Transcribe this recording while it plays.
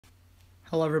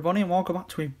Hello everybody and welcome back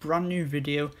to a brand new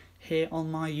video here on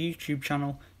my YouTube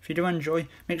channel. If you do enjoy,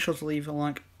 make sure to leave a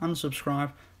like and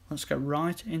subscribe. Let's get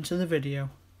right into the video.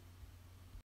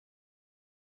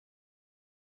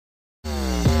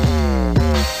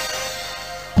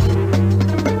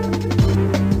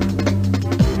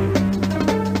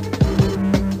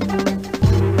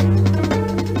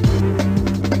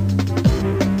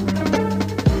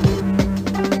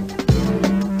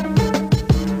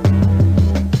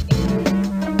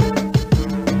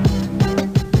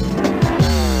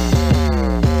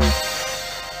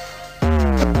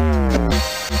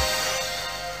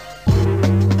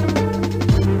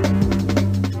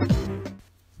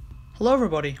 Hello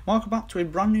everybody, welcome back to a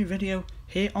brand new video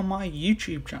here on my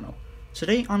YouTube channel.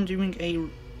 Today I'm doing a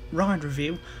ride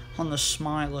review on the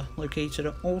SMILER located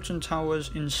at Alton Towers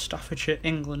in Staffordshire,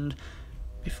 England.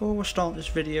 Before we start this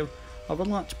video, I would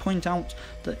like to point out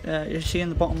that you see in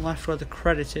the bottom left where the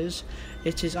credit is,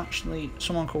 it is actually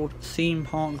someone called Theme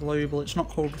Park Global. It's not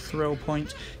called Thrill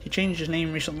Point. He changed his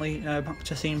name recently back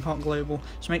to Theme Park Global,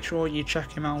 so make sure you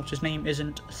check him out. His name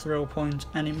isn't Thrill Point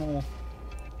anymore.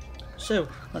 So,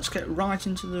 let's get right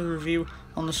into the review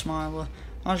on the SMILER.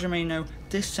 As you may know,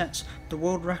 this sets the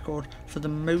world record for the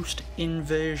most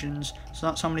inversions. So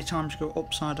that's how many times you go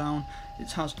upside down.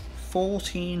 It has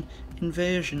 14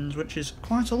 inversions, which is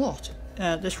quite a lot.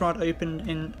 This ride opened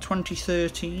in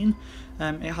 2013.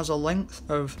 It has a length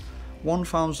of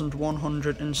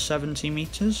 1,170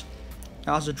 metres. It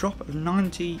has a drop of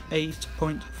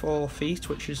 98.4 feet,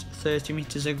 which is 30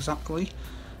 metres exactly.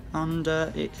 And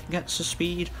it gets a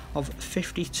speed of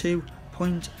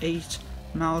 52.8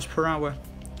 miles per hour.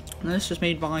 Now, this is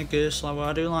made by Gerstlauer.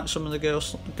 I do like some of the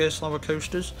Gerstlauer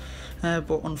coasters,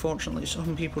 but unfortunately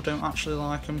some people don't actually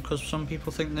like them because some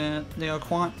people think they are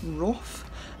quite rough.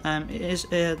 It is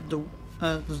the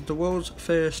world's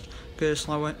first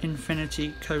Gerstlauer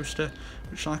Infinity coaster,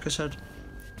 which, like I said,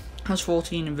 has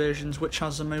 14 inversions, which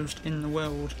has the most in the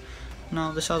world.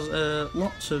 Now, this has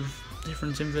lots of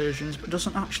different inversions, but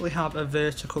doesn't actually have a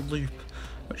vertical loop,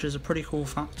 which is a pretty cool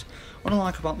fact. What I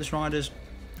like about this ride is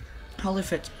how they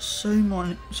fit so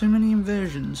many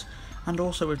inversions, and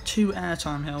also with 2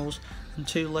 airtime hills and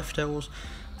 2 lift hills,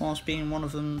 whilst being one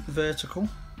of them vertical,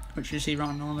 which you see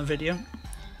right now on the video,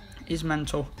 is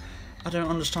mental. I don't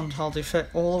understand how they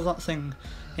fit all of that thing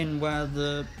in where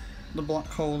the black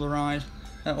hole, the ride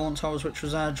at Alton Towers, which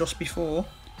was there just before.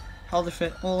 How they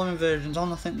fit all the inversions,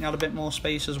 and I think they had a bit more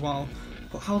space as well,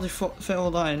 but how they fit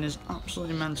all that in is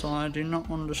absolutely mental. I do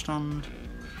not understand.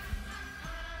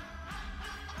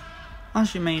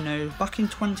 As you may know, back in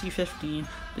 2015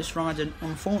 this ride did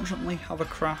unfortunately have a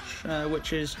crash,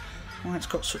 which is why it's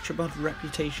got such a bad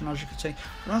reputation, as you could see,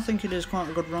 but I think it is quite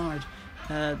a good ride,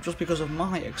 just because of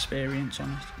my experience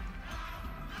on it.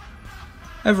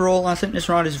 Overall, I think this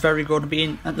ride is very good,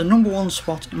 being at the #1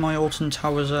 spot in my Alton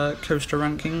Towers coaster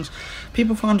rankings.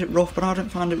 People find it rough, but I don't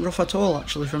find it rough at all,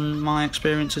 actually, from my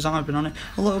experiences I've been on it.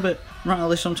 A little bit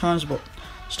rattly sometimes, but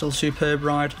still a superb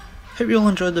ride. Hope you all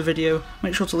enjoyed the video.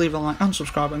 Make sure to leave a like and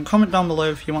subscribe, and comment down below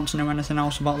if you want to know anything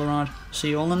else about the ride. See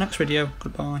you all in the next video.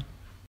 Goodbye.